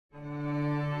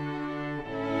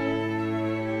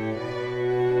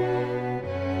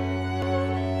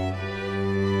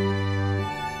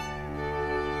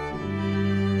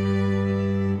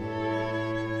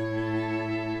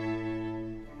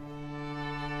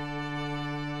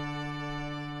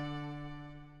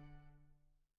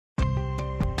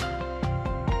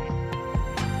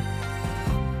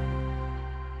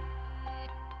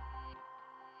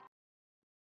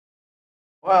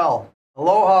Well,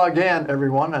 aloha again,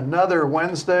 everyone. Another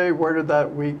Wednesday. Where did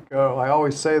that week go? I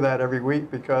always say that every week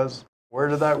because where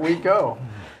did that week go?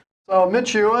 So,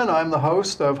 Mitch Ewan, I'm the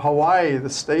host of Hawaii, the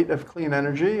State of Clean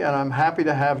Energy, and I'm happy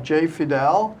to have Jay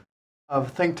Fidell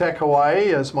of ThinkTech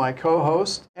Hawaii as my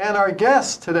co-host. And our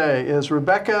guest today is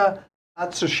Rebecca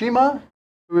Matsushima,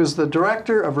 who is the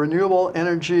Director of Renewable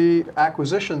Energy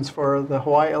Acquisitions for the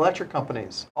Hawaii Electric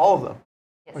Companies, all of them,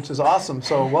 yes. Which is awesome.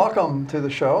 So welcome to the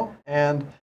show. And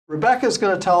Rebecca is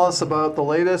going to tell us about the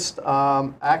latest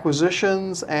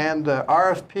acquisitions and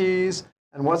RFPs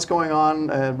and what's going on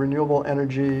in renewable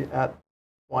energy at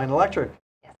Hawaiian Electric.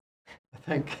 Yes. I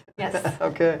think. Yes.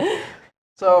 Okay.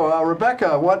 So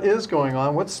Rebecca, what is going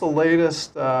on? What's the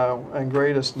latest and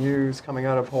greatest news coming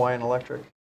out of Hawaiian Electric?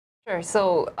 Sure.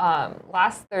 So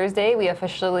last Thursday, we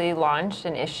officially launched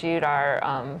and issued our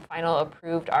final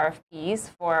approved RFPs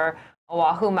for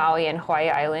Oahu, Maui, and Hawaii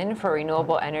Island for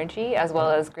renewable energy, as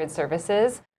well as grid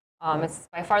services. It's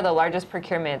by far the largest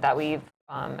procurement that we've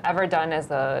ever done as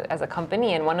a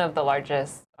company, and one of the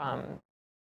largest and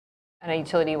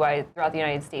utility-wide throughout the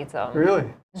United States. Really?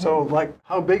 So, like,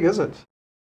 how big is it?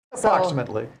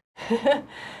 Approximately. So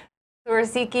we're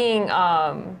seeking,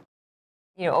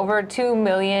 over 2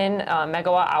 million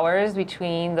megawatt hours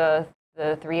between the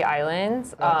three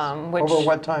islands. Which, over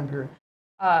what time period?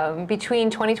 Between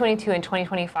 2022 and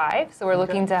 2025. So we're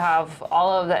looking to have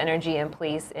all of the energy in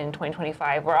place in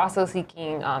 2025. We're also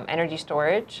seeking energy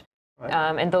storage,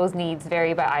 and those needs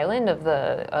vary by island of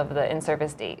the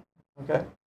in-service date. Okay.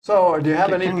 So do you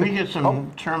have any? Can we get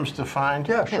some terms defined?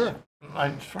 Yeah, sure.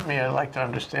 For me, I'd like to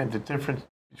understand the difference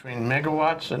between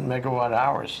megawatts and megawatt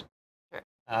hours.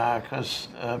 Because,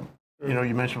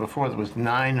 you mentioned before there was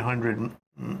 900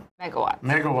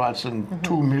 megawatts and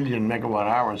 2 million megawatt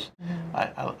hours.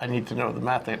 I need to know the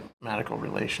mathematical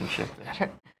relationship there. Sure.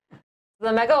 The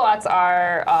megawatts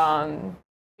are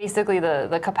basically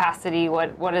the capacity,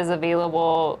 what is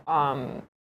available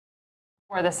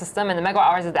for the system, and the megawatt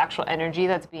hours is the actual energy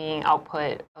that's being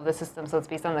output of the system. So it's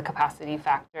based on the capacity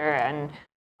factor, and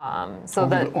so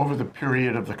over the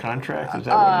period of the contract, is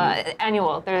that what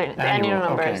annual? They're annual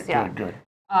numbers. Okay, yeah. Good.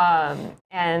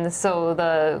 And so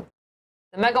the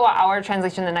megawatt hour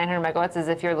translation to 900 megawatts is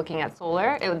if you're looking at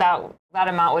solar. That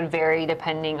amount would vary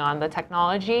depending on the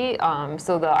technology.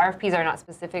 So the RFPs are not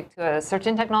specific to a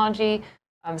certain technology.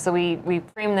 So we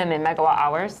frame them in megawatt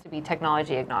hours to be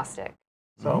technology agnostic.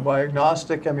 So by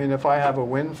agnostic, I mean if I have a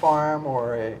wind farm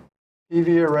or a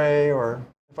PV array, or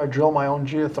if I drill my own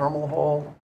geothermal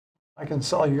hole, I can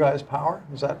sell you guys power?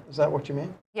 Is that what you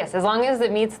mean? Yes, as long as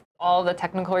it meets all the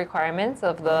technical requirements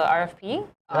of the RFP,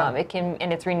 it can,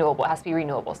 and it's renewable. It has to be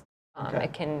renewable.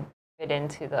 It can fit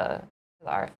into the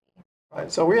RFP.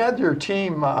 Right. So we had your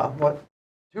team,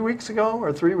 2 weeks ago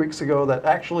or 3 weeks ago, that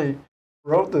actually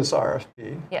wrote this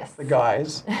RFP. Yes. The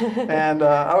guys, and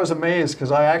I was amazed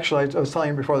because I was telling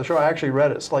you before the show, I actually read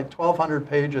it. It's like 1,200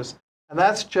 pages, and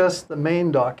that's just the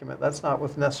main document. That's not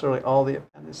with necessarily all the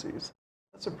appendices.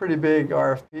 That's a pretty big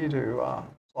RFP to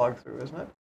slog through, isn't it?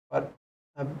 But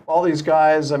all these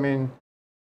guys, I mean,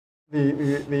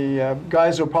 the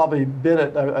guys who probably bid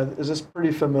it, is this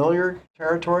pretty familiar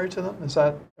territory to them? Is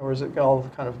that, or is it all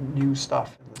kind of new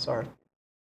stuff in this RFP?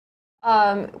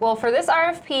 Well, for this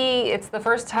RFP, it's the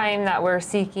first time that we're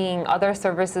seeking other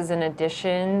services in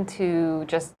addition to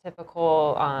just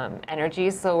typical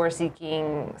energy. So we're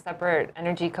seeking separate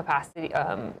energy capacity,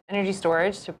 energy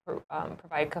storage to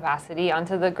provide capacity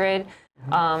onto the grid,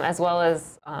 as well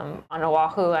as on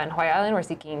Oahu and Hawaii Island, we're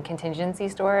seeking contingency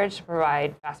storage to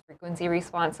provide fast frequency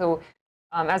response. So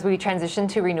as we transition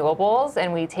to renewables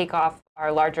and we take off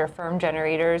our larger firm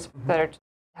generators that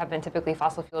have been typically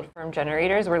fossil fuel firm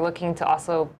generators, we're looking to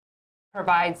also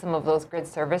provide some of those grid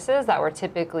services that were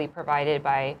typically provided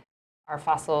by our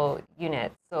fossil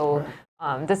units. So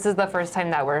this is the first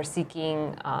time that we're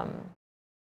seeking,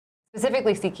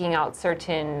 specifically seeking out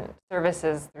certain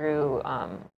services through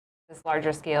this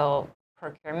larger scale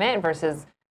procurement versus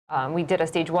we did a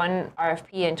stage 1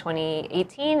 RFP in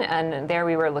 2018, and there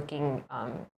we were looking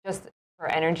just for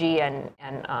energy, and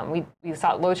we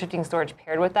saw load shifting storage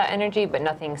paired with that energy, but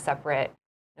nothing separate,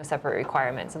 no separate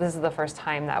requirements. So this is the first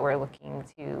time that we're looking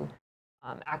to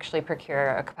actually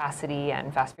procure a capacity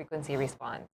and fast frequency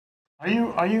response.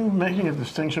 Are you making a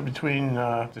distinction between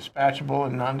dispatchable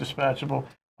and non-dispatchable?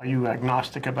 Are you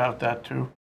agnostic about that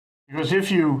too? Because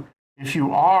if you're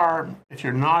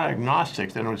not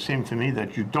agnostic, then it would seem to me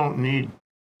that you don't need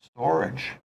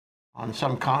storage on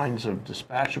some kinds of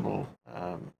dispatchable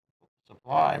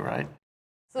supply, right?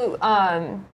 So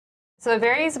So it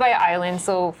varies by island.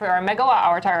 So for our megawatt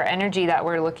hour to our energy that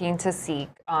we're looking to seek,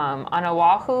 on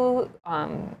Oahu,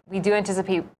 we do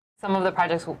anticipate some of the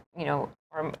projects,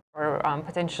 or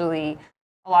potentially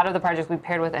a lot of the projects we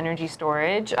paired with energy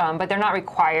storage, but they're not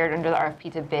required under the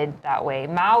RFP to bid that way.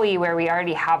 Maui, where we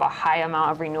already have a high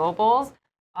amount of renewables,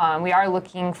 we are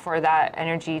looking for that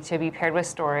energy to be paired with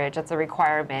storage. That's a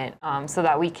requirement, so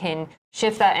that we can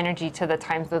shift that energy to the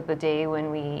times of the day when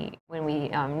we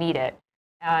need it.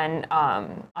 And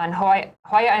on Hawaii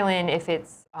Island, if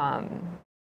it's a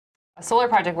solar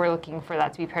project, we're looking for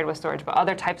that to be paired with storage. But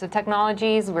other types of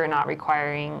technologies, we're not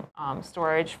requiring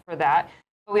storage for that.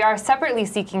 But we are separately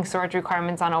seeking storage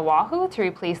requirements on Oahu to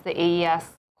replace the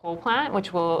AES coal plant,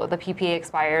 which the PPA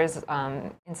expires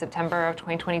in September of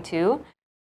 2022.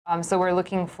 So we're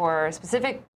looking for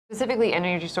specifically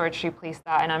energy storage to replace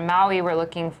that. And on Maui, we're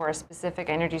looking for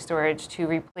specific energy storage to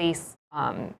replace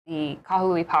the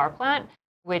Kahului power plant,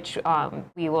 which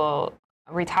we will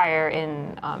retire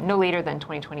in no later than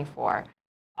 2024.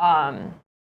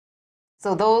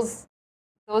 So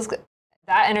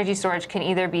that energy storage can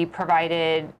either be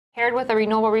provided paired with a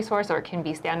renewable resource, or it can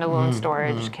be standalone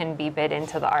storage, can be bid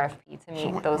into the RFP to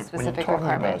meet those specific when you're talking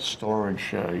requirements. About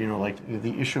storage, like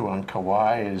the issue on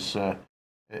Kauai is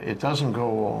it doesn't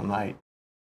go all night,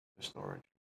 the storage.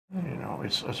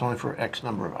 It's only for X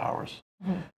number of hours.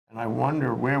 And I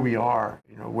wonder where we are,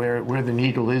 where the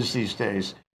needle is these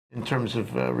days in terms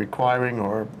of requiring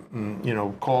or,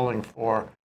 calling for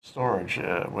storage.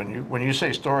 When you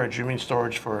say storage, you mean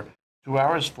storage for 2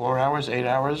 hours, 4 hours, 8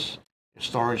 hours?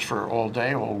 Storage for all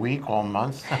day, all week, all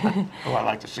month? Oh, I'd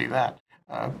like to see that.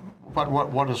 But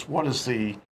what is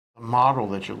the model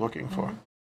that you're looking for?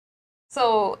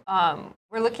 So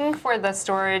we're looking for the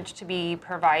storage to be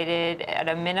provided at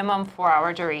a minimum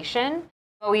 4-hour duration,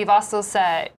 but we've also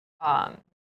set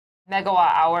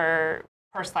megawatt hour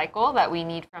per cycle that we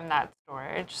need from that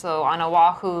storage. So on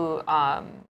Oahu,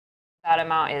 that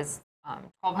amount is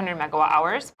 1,200 megawatt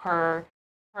hours per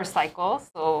cycle.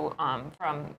 So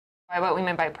by what we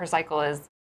meant by per cycle is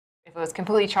if it was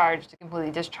completely charged to completely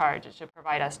discharged, it should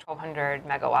provide us 1,200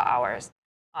 megawatt hours.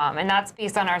 And that's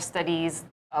based on our studies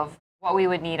of what we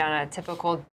would need on a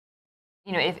typical,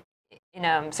 if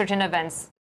in certain events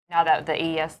now that the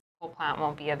AES coal plant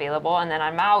won't be available. And then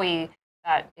on Maui,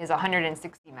 that is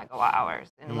 160 megawatt hours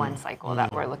in one cycle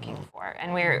that we're looking for.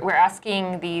 And we're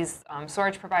asking these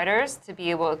storage providers to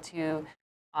be able to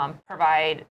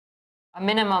provide a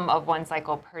minimum of 1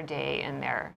 cycle per day in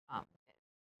their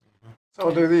So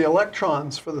do the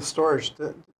electrons for the storage,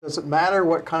 does it matter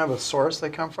what kind of a source they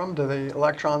come from? Do the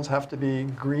electrons have to be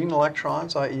green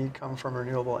electrons, i.e. come from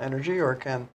renewable energy, or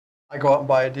can I go out and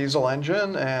buy a diesel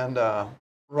engine and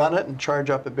run it and charge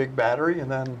up a big battery and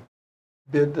then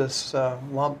bid this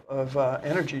lump of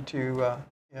energy to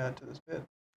this bid?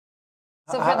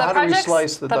 So for how do we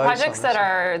slice the dice projects on that this?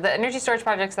 are the energy storage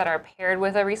projects that are paired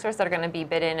with a resource that are going to be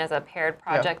bid in as a paired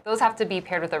project, those have to be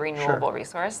paired with a renewable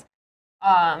resource.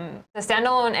 The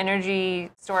standalone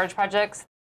energy storage projects,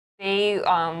 they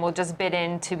will just bid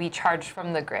in to be charged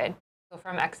from the grid, so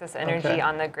from excess energy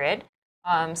on the grid.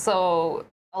 So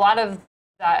a lot of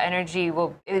that energy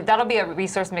that'll be a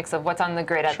resource mix of what's on the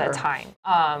grid at that time.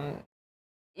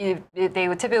 They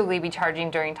would typically be charging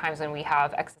during times when we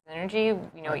have excess energy,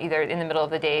 either in the middle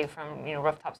of the day from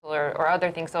rooftop solar or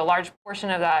other things. So a large portion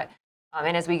of that,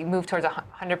 and as we move towards 100%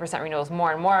 renewables,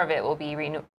 more and more of it will be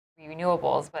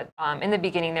renewables. But in the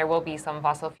beginning, there will be some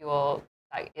fossil fuel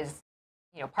that is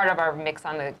part of our mix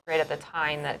on the grid at the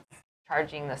time that's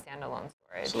charging the standalone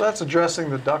storage. So that's addressing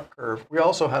the duck curve. We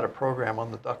also had a program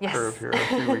on the duck curve here a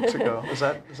few weeks ago. Is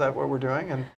that what we're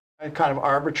doing? And kind of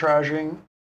arbitraging.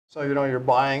 So you're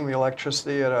buying the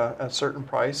electricity at a certain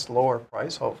price, lower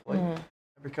price, hopefully,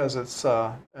 because it's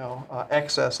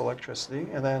excess electricity.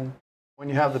 And then when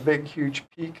you have the big, huge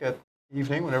peak at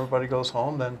evening when everybody goes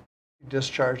home, then you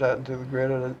discharge that into the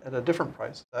grid at a different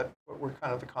price. Is that what we're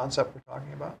kind of the concept we're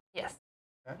talking about? Yes.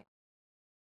 Okay.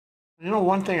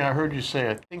 One thing I heard you say,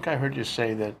 I think I heard you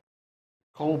say that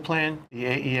coal plant, the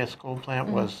AES coal plant,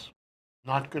 was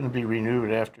not going to be renewed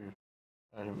after.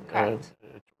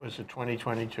 Was it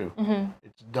 2022?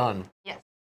 It's done. Yes.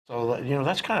 So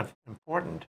that's kind of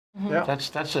important. Yeah.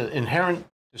 That's an inherent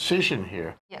decision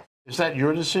here. Yes. Is that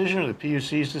your decision, or the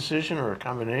PUC's decision, or a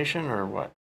combination, or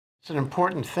what? It's an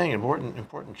important thing,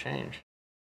 important change.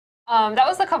 That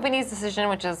was the company's decision,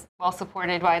 which is well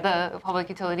supported by the Public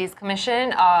Utilities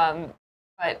Commission.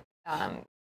 But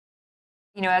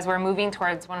as we're moving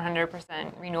towards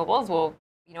 100% renewables, we'll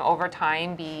over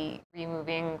time be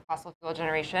removing fossil fuel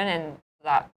generation, and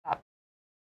that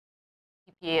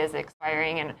PPA is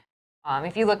expiring. And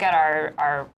if you look at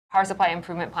our power supply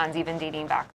improvement plans, even dating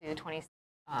back to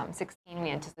 2016, we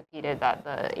anticipated that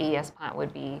the AES plant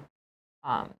would be,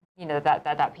 that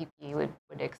PPA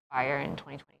would expire in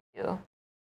 2022.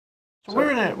 So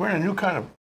we're in a new kind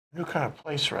of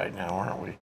place right now, aren't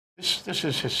we? This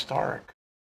is historic,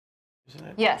 isn't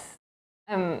it? Yes.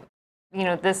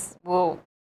 This will,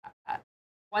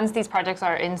 once these projects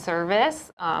are in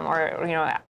service,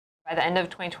 or by the end of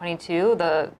 2022,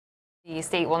 the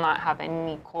state will not have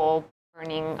any coal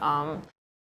burning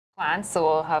plants, so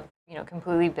we'll have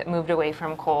completely moved away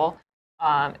from coal,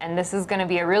 and this is going to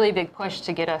be a really big push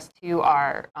to get us to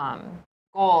our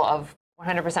goal of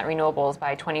 100% renewables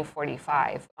by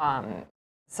 2045.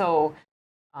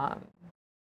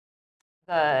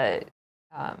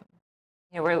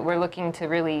 We're looking to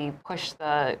really push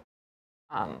the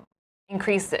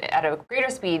increase at a greater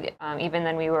speed, even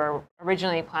than we were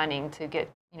originally planning to get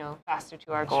faster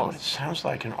to our goals. So it sounds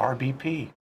like an RBP.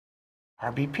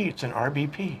 It's an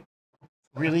RBP.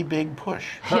 Really big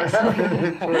push. Yes.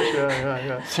 Big push,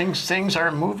 yeah. Things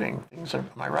are moving. Am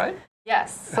I right?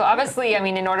 Yes. So obviously,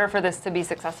 in order for this to be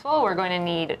successful, we're going to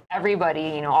need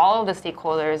everybody, all of the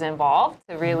stakeholders involved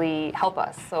to really help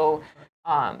us. So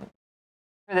for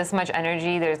this much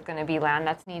energy, there's going to be land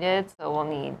that's needed. So we'll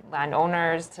need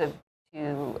landowners to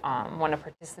want to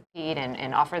participate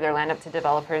and offer their land up to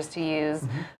developers to use.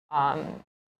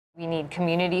 We need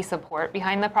community support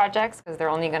behind the projects, because they're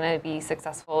only going to be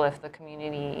successful if the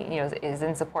community is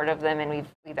in support of them. And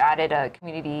we've added a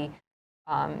community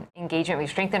engagement. We've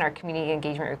strengthened our community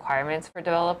engagement requirements for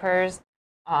developers.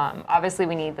 Obviously,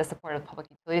 we need the support of the Public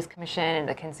Utilities Commission and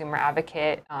the Consumer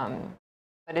Advocate.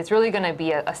 But it's really going to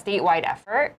be a statewide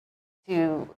effort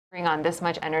to bring on this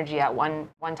much energy at one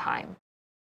time.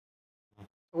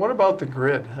 What about the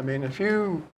grid? If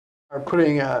you are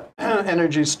putting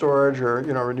energy storage or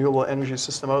renewable energy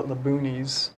system out in the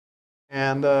boonies,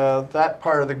 and that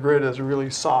part of the grid is really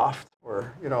soft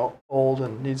or old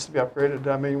and needs to be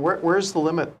upgraded, where's the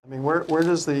limit? Where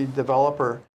does the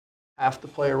developer have to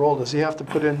play a role? Does he have to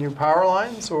put in new power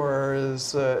lines, or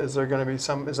is there going to be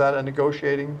is that a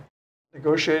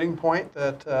negotiating point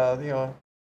that the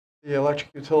electric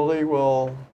utility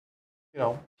will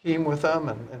team with them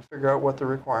and figure out what the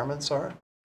requirements are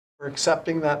for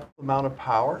accepting that amount of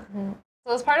power?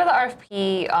 So as part of the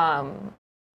RFP,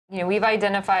 we've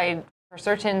identified for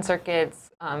certain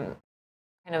circuits kind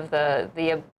of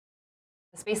the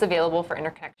space available for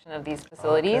interconnection of these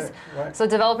facilities. Okay, right. So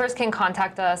developers can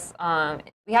contact us.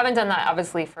 We haven't done that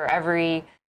obviously for every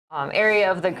area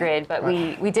of the grid, but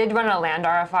we did run a land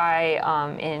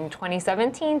RFI in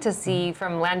 2017 to see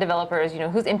from land developers,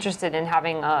 who's interested in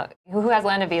having who has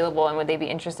land available and would they be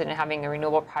interested in having a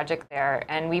renewable project there.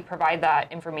 And we provide that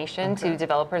information to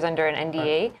developers under an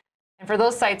NDA. Right. And for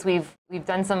those sites, we've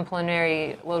done some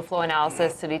preliminary load flow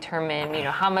analysis to determine,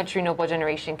 how much renewable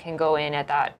generation can go in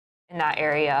that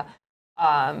area.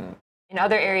 In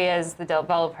other areas, the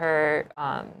developer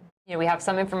we have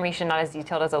some information not as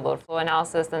detailed as a load flow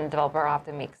analysis, and the developer will have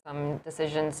to make some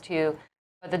decisions too.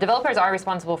 But the developers are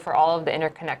responsible for all of the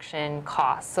interconnection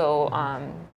costs. So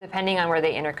depending on where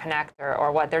they interconnect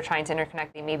or what they're trying to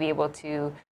interconnect, they may be able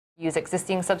to use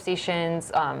existing substations,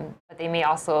 but they may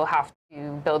also have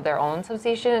to build their own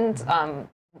substations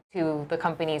to the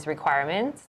company's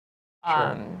requirements.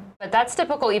 But that's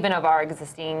typical even of our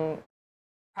existing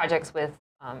projects with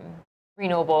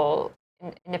renewable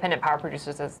independent power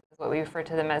producers, is what we refer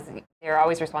to them as. They're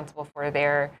always responsible for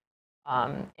their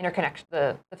interconnection.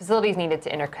 The facilities needed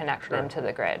to interconnect them to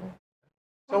the grid.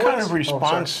 What kind of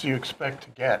response do you expect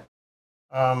to get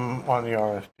on the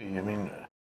RFP?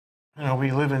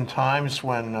 We live in times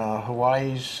when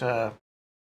Hawaii's, I'll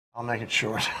make it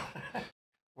short,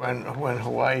 when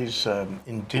Hawaii's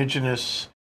indigenous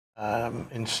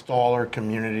installer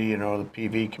community, the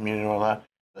PV community and all that,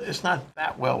 it's not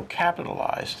that well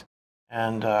capitalized.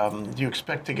 And do you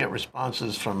expect to get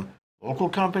responses from local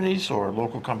companies or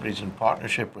local companies in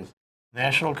partnership with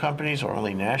national companies or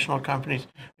only national companies?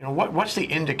 What's the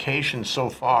indication so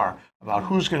far about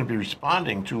who's going to be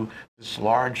responding to this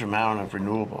large amount of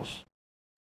renewables?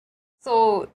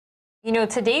 So,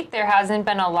 to date, there hasn't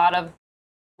been a lot of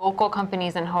local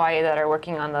companies in Hawaii that are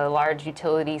working on the large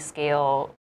utility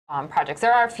scale projects.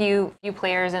 There are a few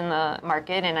players in the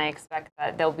market, and I expect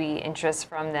that there'll be interest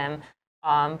from them.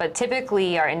 But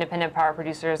typically, our independent power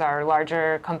producers are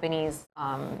larger companies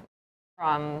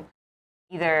from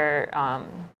either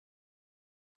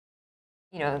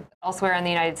elsewhere in the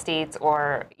United States,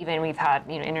 or even we've had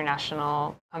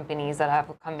international companies that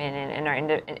have come in and are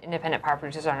independent power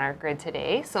producers on our grid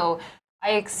today. So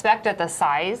I expect at the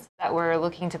size that we're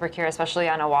looking to procure, especially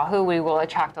on Oahu, we will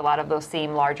attract a lot of those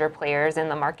same larger players in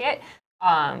the market.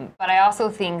 But I also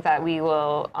think that we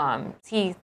will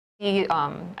see,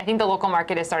 I think the local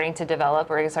market is starting to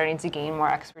develop. We're starting to gain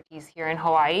more expertise here in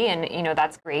Hawaii, and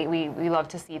that's great. We love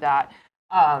to see that.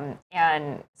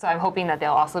 And so I'm hoping that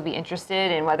they'll also be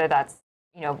interested in whether that's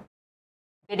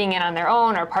bidding in on their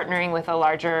own or partnering with a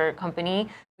larger company.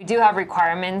 We do have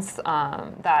requirements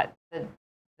that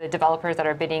the developers that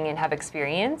are bidding in have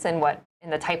experience in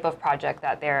the type of project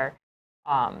that they're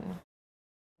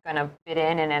going to bid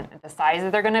in and the size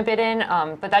that they're going to bid in.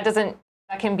 But that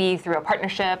can be through a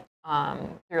partnership,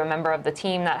 through a member of the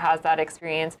team that has that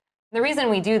experience. And the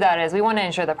reason we do that is we want to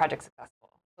ensure the project's successful.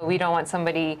 So we don't want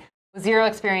somebody with zero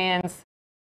experience,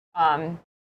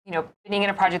 bidding in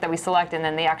a project that we select and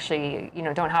then they actually,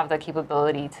 don't have the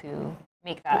capability to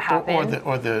make that happen.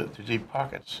 Or the deep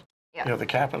pockets, yeah. The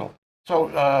capital.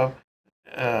 So,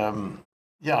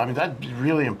 yeah, I mean, that's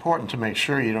really important to make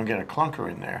sure you don't get a clunker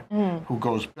in there who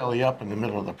goes belly up in the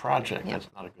middle of the project. Yeah. That's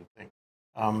not a good thing.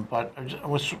 But I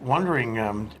was wondering,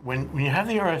 when you have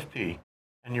the RFP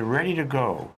and you're ready to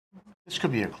go, this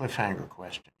could be a cliffhanger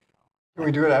question. Can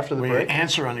we do it after the break?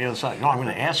 Answer on the other side. No, I'm going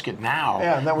to ask it now.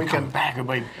 Yeah, and then we can come back.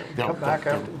 Everybody, they'll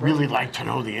really like to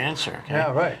know the answer. Okay?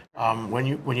 Yeah, right. When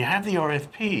you have the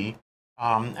RFP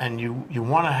and you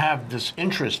want to have this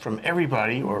interest from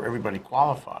everybody or everybody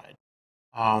qualified,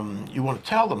 you want to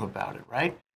tell them about it,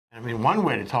 right? I mean, one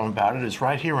way to tell them about it is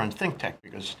right here on ThinkTech,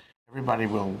 because everybody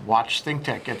will watch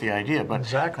ThinkTech, get the idea. But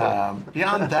exactly.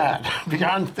 Beyond that,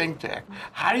 beyond ThinkTech,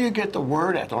 how do you get the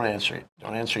word out? Don't answer it.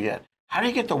 Don't answer yet. How do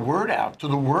you get the word out to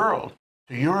the world,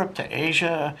 to Europe, to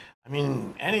Asia? I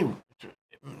mean,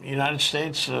 United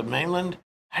States mainland.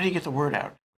 How do you get the word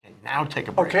out? Okay, now take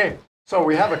a break. Okay, so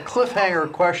we have a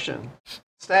cliffhanger question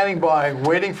standing by,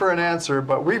 waiting for an answer,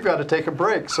 but we've got to take a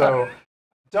break. So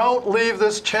don't leave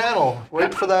this channel.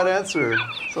 Wait for that answer.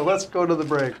 So let's go to the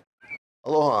break.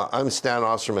 Aloha, I'm Stan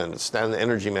Osserman, Stan the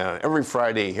Energy Man, every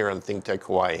Friday here on ThinkTech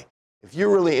Hawaii. If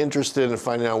you're really interested in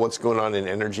finding out what's going on in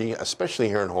energy, especially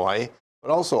here in Hawaii, but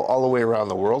also all the way around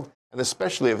the world, and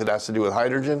especially if it has to do with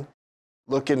hydrogen,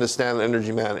 look into Stan the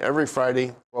Energy Man every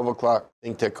Friday, 12 o'clock,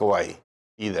 ThinkTech Hawaii.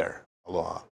 Be there.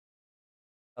 Aloha.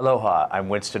 Aloha, I'm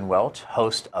Winston Welch,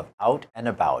 host of Out and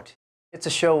About. It's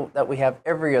a show that we have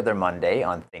every other Monday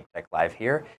on ThinkTech Live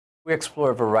here. We explore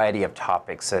a variety of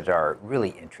topics that are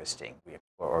really interesting. We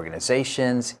explore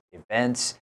organizations,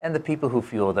 events, and the people who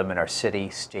fuel them in our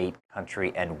city, state,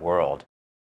 country, and world.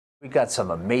 We've got some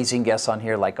amazing guests on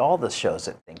here, like all the shows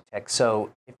at ThinkTech.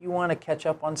 So if you want to catch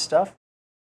up on stuff,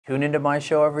 tune into my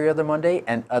show every other Monday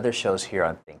and other shows here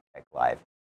on ThinkTech Live.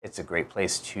 It's a great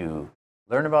place to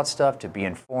learn about stuff, to be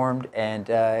informed, and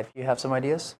if you have some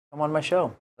ideas, come on my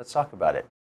show. Let's talk about it.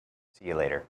 See you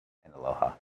later, and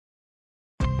aloha.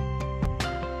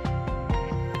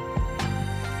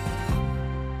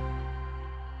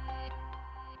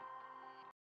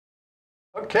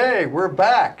 Okay, we're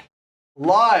back.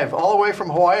 Live, all the way from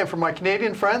Hawaii. And for my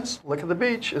Canadian friends, look at the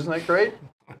beach. Isn't that great?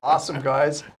 Awesome,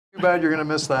 guys. Too bad you're going to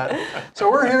miss that.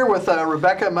 So we're here with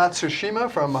Rebecca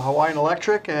Matsushima from Hawaiian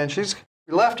Electric, and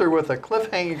we left her with a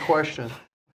cliffhanging question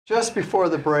just before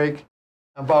the break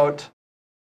about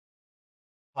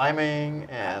timing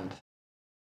and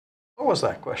what was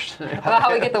that question? About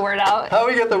how we get the word out. How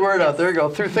we get the word out. There you go.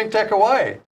 Through ThinkTech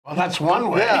Hawaii. Well, that's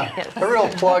one way. Yeah, a real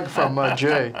plug from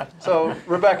Jay. So,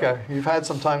 Rebecca, you've had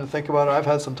some time to think about it. I've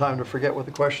had some time to forget what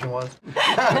the question was.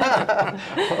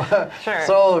 Sure.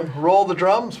 So, roll the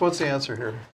drums. What's the answer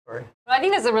here? Sorry. Well, I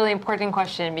think that's a really important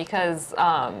question because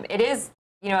it is,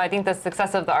 I think the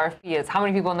success of the RFP is how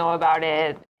many people know about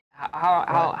it,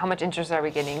 how much interest are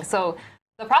we getting. So,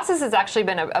 the process has actually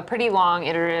been a pretty long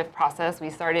iterative process. We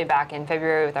started back in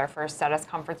February with our first status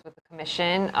conference with the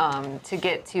Commission to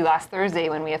get to last Thursday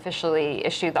when we officially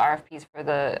issued the RFPs for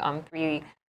the 3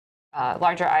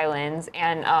 larger islands.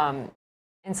 And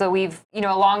so we've,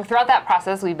 throughout that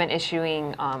process, we've been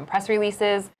issuing press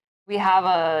releases. We have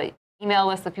a email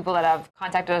list of people that have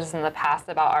contacted us in the past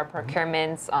about our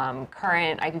procurements,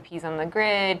 current IPPs on the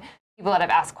grid, people that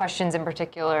have asked questions in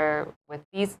particular with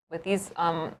these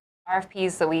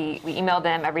RFPs, so we email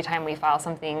them every time we file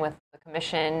something with the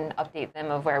Commission, update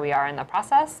them of where we are in the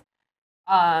process.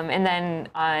 And then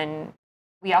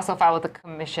we also file with the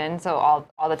Commission, so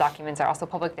all the documents are also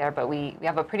public there, but we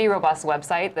have a pretty robust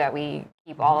website that we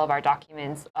keep all of our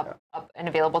documents up and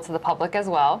available to the public as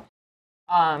well.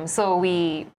 So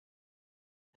we,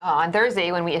 on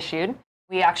Thursday when we issued,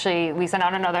 we sent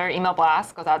out another email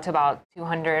blast, goes out to about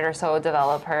 200 or so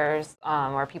developers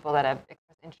or people that have expressed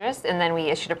interest, and then we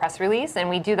issued a press release, and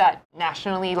we do that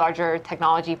nationally, larger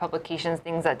technology publications,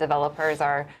 things that developers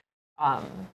are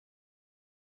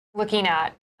looking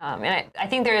at. And I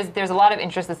think there's a lot of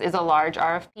interest. This is a large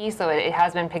RFP, so it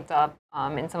has been picked up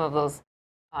in some of those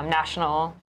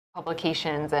national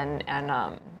publications and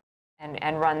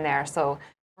run there. So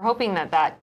we're hoping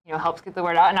that helps get the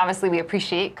word out. And obviously, we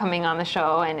appreciate coming on the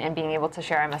show and being able to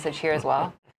share our message here as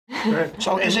well.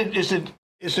 So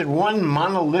is it one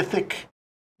monolithic,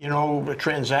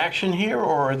 transaction here,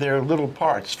 or are there little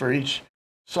parts for each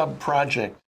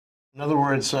sub-project? In other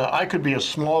words, I could be a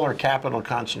smaller capital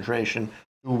concentration,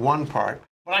 do one part,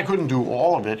 but I couldn't do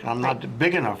all of it. I'm not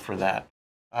big enough for that.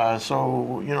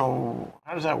 So,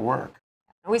 how does that work?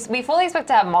 We fully expect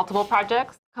to have multiple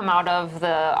projects come out of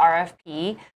the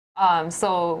RFP.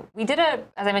 So we did as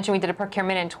I mentioned, we did a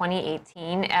procurement in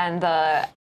 2018, and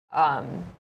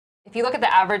if you look at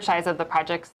the average size of the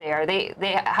projects there, they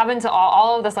happen to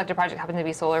all of the selected projects happen to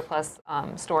be solar plus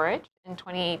storage in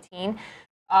 2018.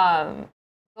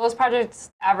 Those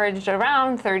projects averaged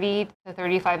around 30 to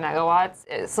 35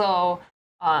 megawatts. So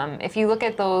if you look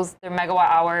at their megawatt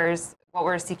hours, what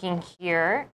we're seeking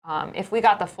here, if we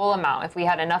got the full amount, if we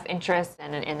had enough interest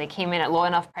and they came in at low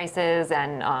enough prices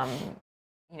and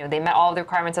they met all of the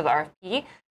requirements of the RFP,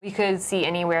 we could see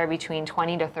anywhere between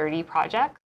 20 to 30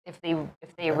 projects if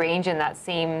they range in that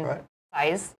same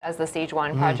size as the stage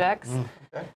 1 projects.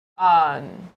 Okay.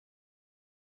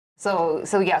 So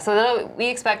we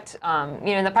expect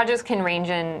the projects can range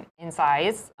in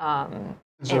size.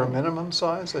 Is there a minimum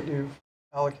size that you've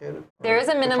allocated? There is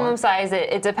a minimum size.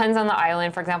 It depends on the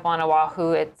island. For example, on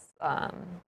Oahu, it's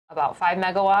about 5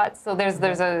 megawatts. So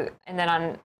and then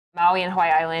on Maui and Hawaii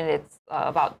Island, it's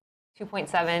about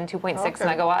 2.7, 2.6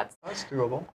 megawatts. That's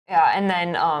doable. Yeah, and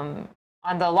then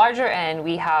on the larger end,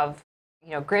 we have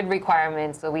grid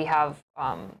requirements. So we have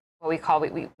what we call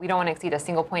we don't want to exceed a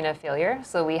single point of failure.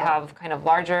 So we have kind of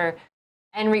larger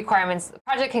end requirements. The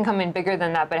project can come in bigger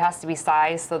than that, but it has to be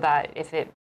sized so that if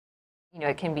it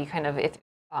it can be kind of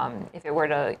if it were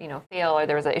to fail or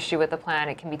there was an issue with the plan,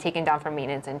 it can be taken down for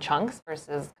maintenance in chunks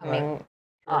versus coming.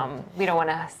 Sure. We don't want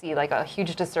to see like a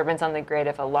huge disturbance on the grid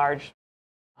if a large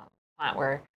plant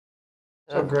were.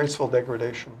 So graceful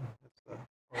degradation.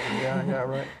 Yeah,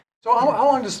 right. So how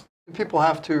long do people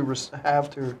have to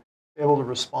be able to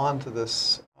respond to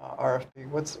this RFP?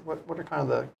 What are kind of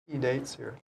the key dates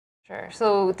here? Sure.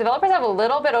 So developers have a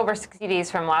little bit over 60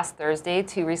 days from last Thursday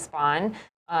to respond.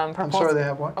 I'm sorry, they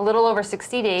have what? A little over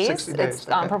 60 days. 60 days.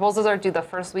 Okay. Proposals are due the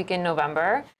first week in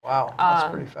November. Wow, that's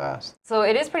pretty fast. So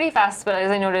it is pretty fast, but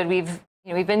as I noted, we've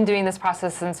been doing this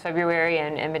process since February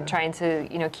and been trying to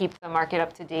keep the market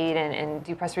up to date and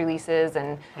do press releases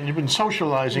and you've been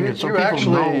socializing it so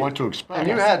people know what to expect. And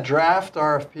you had draft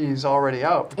RFPs already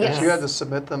out because you had to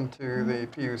submit them to the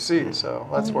PUC. So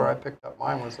that's where I picked up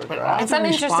mine was the draft. And some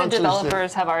interested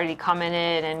developers have already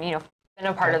commented and been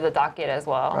a part of the docket as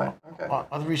well. Right. Okay.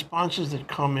 Are the responses that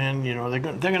come in, they're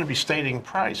going to be stating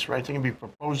price, right? They're going to be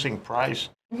proposing price,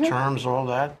 terms, all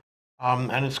that.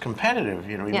 And it's competitive.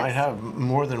 You might have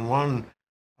more than one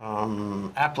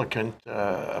applicant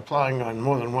applying on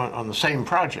more than one on the same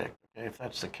project. Okay, if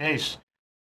that's the case,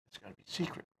 it's got to be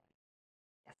secret.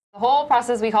 The whole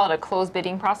process, we call it a closed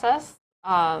bidding process.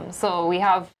 So we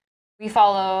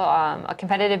follow a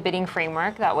competitive bidding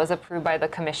framework that was approved by the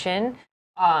commission,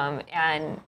 we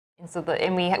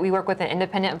work with an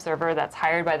independent observer that's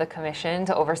hired by the commission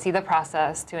to oversee the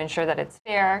process to ensure that it's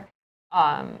fair.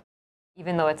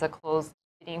 Even though it's a closed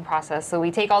bidding process. So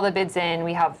we take all the bids in.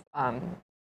 We have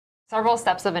several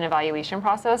steps of an evaluation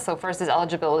process. So first is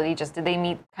eligibility. Just did they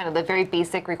meet kind of the very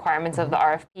basic requirements of the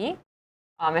RFP?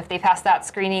 If they pass that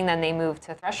screening, then they move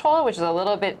to threshold, which is a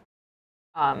little bit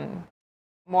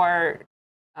more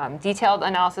detailed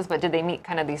analysis, but did they meet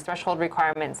kind of these threshold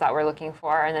requirements that we're looking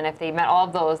for? And then if they met all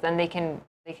of those, then they can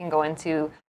go into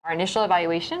our initial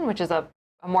evaluation, which is a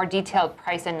more detailed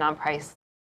price and non-price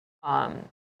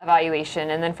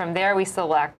evaluation, and then from there we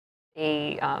select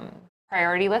a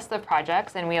priority list of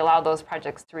projects, and we allow those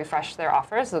projects to refresh their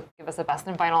offers, so give us a best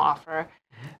and final offer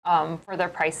for their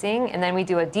pricing, and then we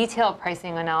do a detailed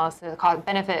pricing analysis,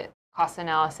 benefit cost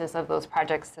analysis of those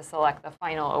projects to select the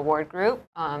final award group.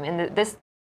 In this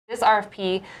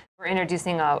RFP, we're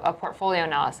introducing a portfolio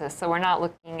analysis, so we're not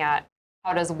looking at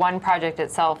how does one project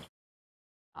itself,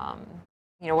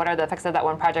 what are the effects of that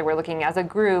one project. We're looking as a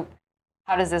group.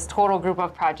 How does this total group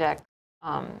of projects,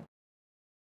 what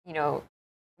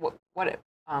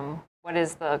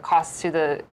is the cost to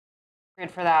the grid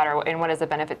for that, and what is the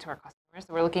benefit to our customers?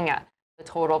 So we're looking at the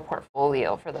total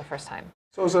portfolio for the first time.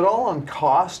 So is it all on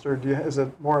cost, or is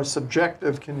it more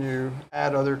subjective? Can you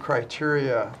add other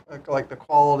criteria, like the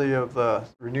quality of the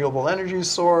renewable energy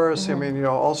source? I mean,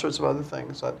 all sorts of other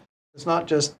things. That it's not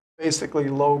just basically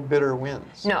low bidder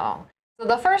wins. No. So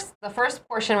the first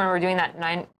portion, when we're doing that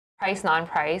price,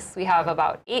 non-price, we have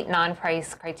about 8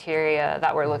 non-price criteria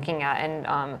that we're looking at,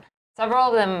 and several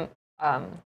of them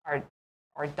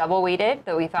are double weighted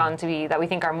that we found that we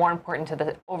think are more important to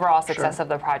the overall success of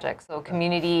the project. So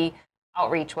community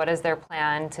outreach, what is their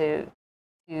plan to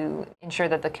ensure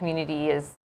that the community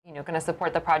is going to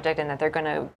support the project and that they're going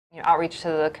to outreach to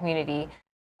the community.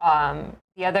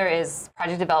 The other is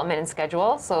project development and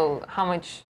schedule. So how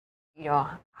much,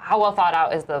 how well thought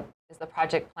out is the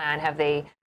project plan? Have they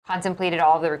contemplated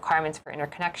all of the requirements for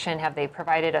interconnection? Have they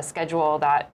provided a schedule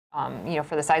that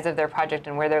for the size of their project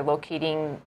and where they're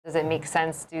locating? Does it make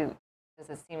sense? Does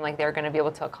it seem like they're going to be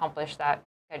able to accomplish that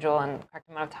schedule in the correct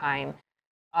amount of time?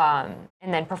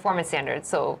 And then performance standards.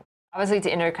 So obviously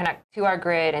to interconnect to our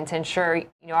grid and to ensure,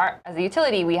 as a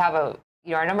utility, we have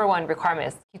our number one requirement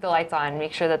is keep the lights on,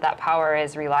 make sure that power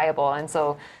is reliable. And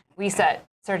so we set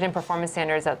certain performance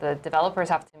standards that the developers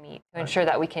have to meet to ensure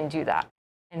that we can do that.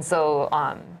 And so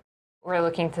we're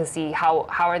looking to see how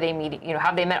are they meeting,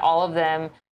 have they met all of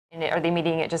them? And are they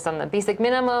meeting it just on the basic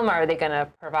minimum? Or are they going to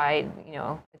provide,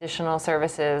 additional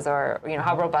services, or,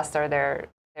 how robust are their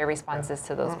responses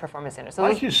to those performance standards? So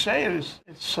like you say, it's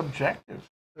subjective.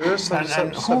 There is some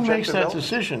and who makes that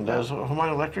decision? Does the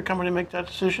Hawaiian Electric Company make that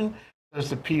decision? Does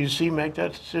the PUC make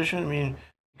that decision? I mean,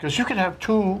 because you could have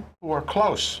two who are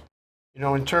close,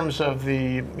 in terms of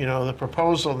the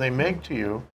proposal they make to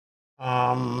you,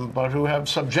 but who have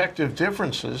subjective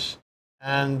differences.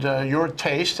 And your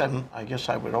taste, and I guess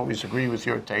I would always agree with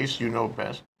your taste,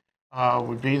 best,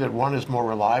 would be that one is more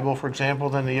reliable, for example,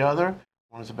 than the other.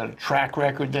 One has a better track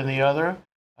record than the other.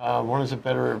 One has a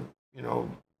better,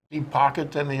 deep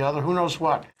pocket than the other. Who knows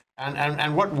what?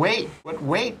 And what weight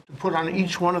to put on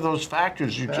each one of those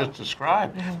factors you just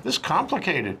described. This is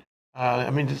complicated.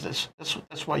 I mean,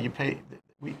 that's why you pay.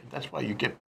 That's why you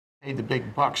get paid the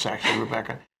big bucks, actually,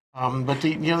 Rebecca. But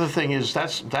the other thing is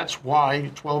that's why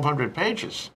 1,200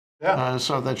 pages,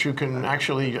 so that you can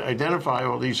actually identify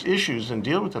all these issues and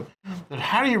deal with them. But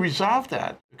how do you resolve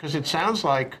that? Because it sounds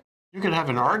like you could have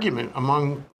an argument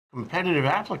among competitive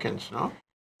applicants, no?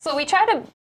 So we try to,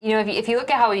 if you look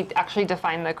at how we actually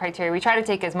define the criteria, we try to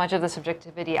take as much of the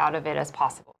subjectivity out of it as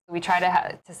possible. So we try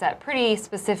to set pretty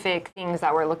specific things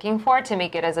that we're looking for to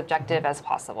make it as objective as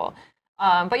possible.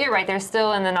 But you're right, there's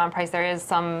still in the non-price, there is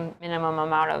some minimum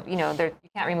amount of, you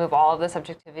can't remove all of the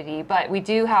subjectivity, but we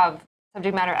do have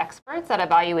subject matter experts that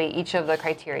evaluate each of the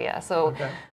criteria. So,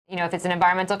 if it's an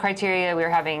environmental criteria, we're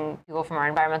having people from our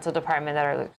environmental department that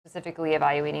are specifically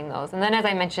evaluating those. And then, as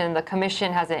I mentioned, the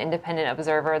commission has an independent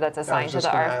observer that's assigned to the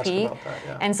RFP.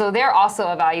 And so they're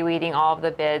also evaluating all of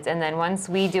the bids. And then once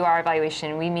we do our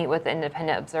evaluation, we meet with the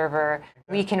independent observer.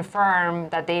 We confirm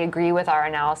that they agree with our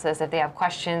analysis. If they have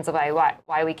questions about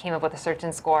why we came up with a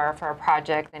certain score for a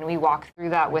project, then we walk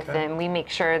through that with them. We make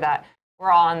sure that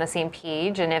we're all on the same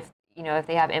page. And if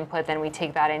they have input, then we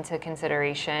take that into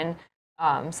consideration.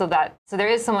 So there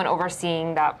is someone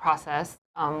overseeing that process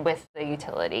with the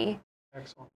utility.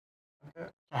 Excellent. Okay.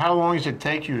 How long does it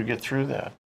take you to get through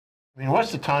that? I mean,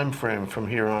 what's the time frame from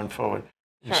here on forward?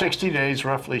 In 60 days,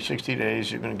 roughly 60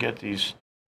 days, you're going to get these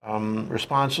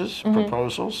responses,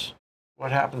 proposals.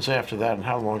 What happens after that, and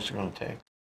how long is it going to take?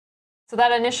 So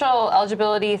that initial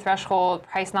eligibility threshold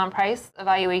price, non-price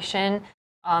evaluation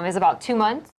is about 2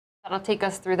 months. That'll take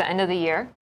us through the end of the year.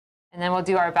 And then we'll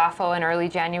do our BAFO in early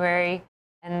January.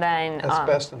 And then that's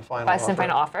best and final offer. Best and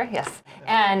final offer, yes.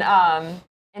 And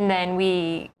then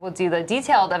we will do the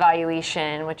detailed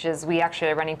evaluation, which is we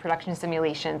actually are running production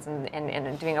simulations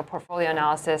and doing a portfolio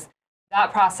analysis.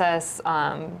 That process,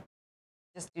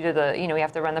 just due to the, we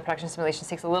have to run the production simulations,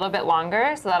 takes a little bit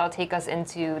longer. So that'll take us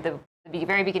into the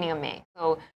very beginning of May.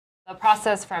 So the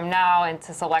process from now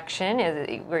into selection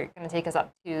we're going to take us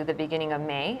up to the beginning of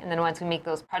May. And then once we make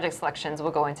those project selections,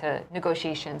 we'll go into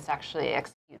negotiations to actually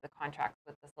execute the contracts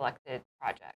with the selected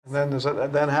projects. And then does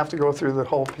it then have to go through the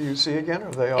whole PUC again,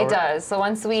 or they already? It does. So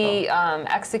once we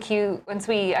execute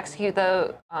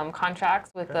the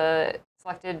contracts with the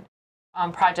selected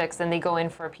projects, then they go in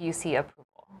for PUC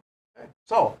approval. Okay.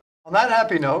 So on that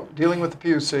happy note, dealing with the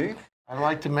PUC, I'd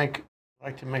like to make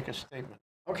a statement.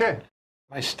 Okay.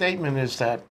 My statement is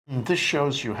that this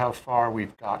shows you how far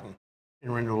we've gotten in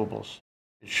renewables.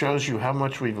 It shows you how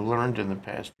much we've learned in the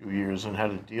past few years and how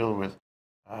to deal with,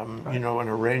 an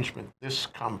arrangement this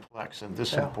complex and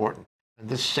this important and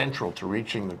this central to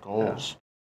reaching the goals.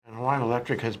 And Hawaiian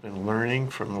Electric has been learning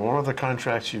from all of the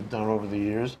contracts you've done over the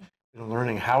years,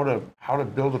 learning how to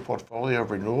build a portfolio of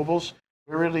renewables.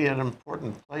 We're really at an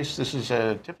important place. This is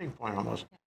a tipping point almost.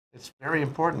 It's very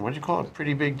important. What do you call it?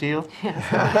 Pretty big deal?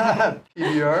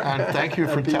 PBR. And thank you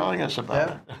for telling us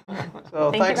about it.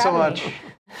 So thanks so much,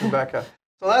 Rebecca.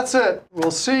 So that's it.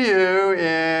 We'll see you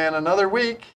in another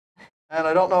week. And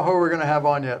I don't know who we're going to have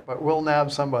on yet, but we'll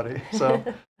nab somebody. So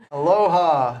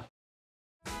aloha.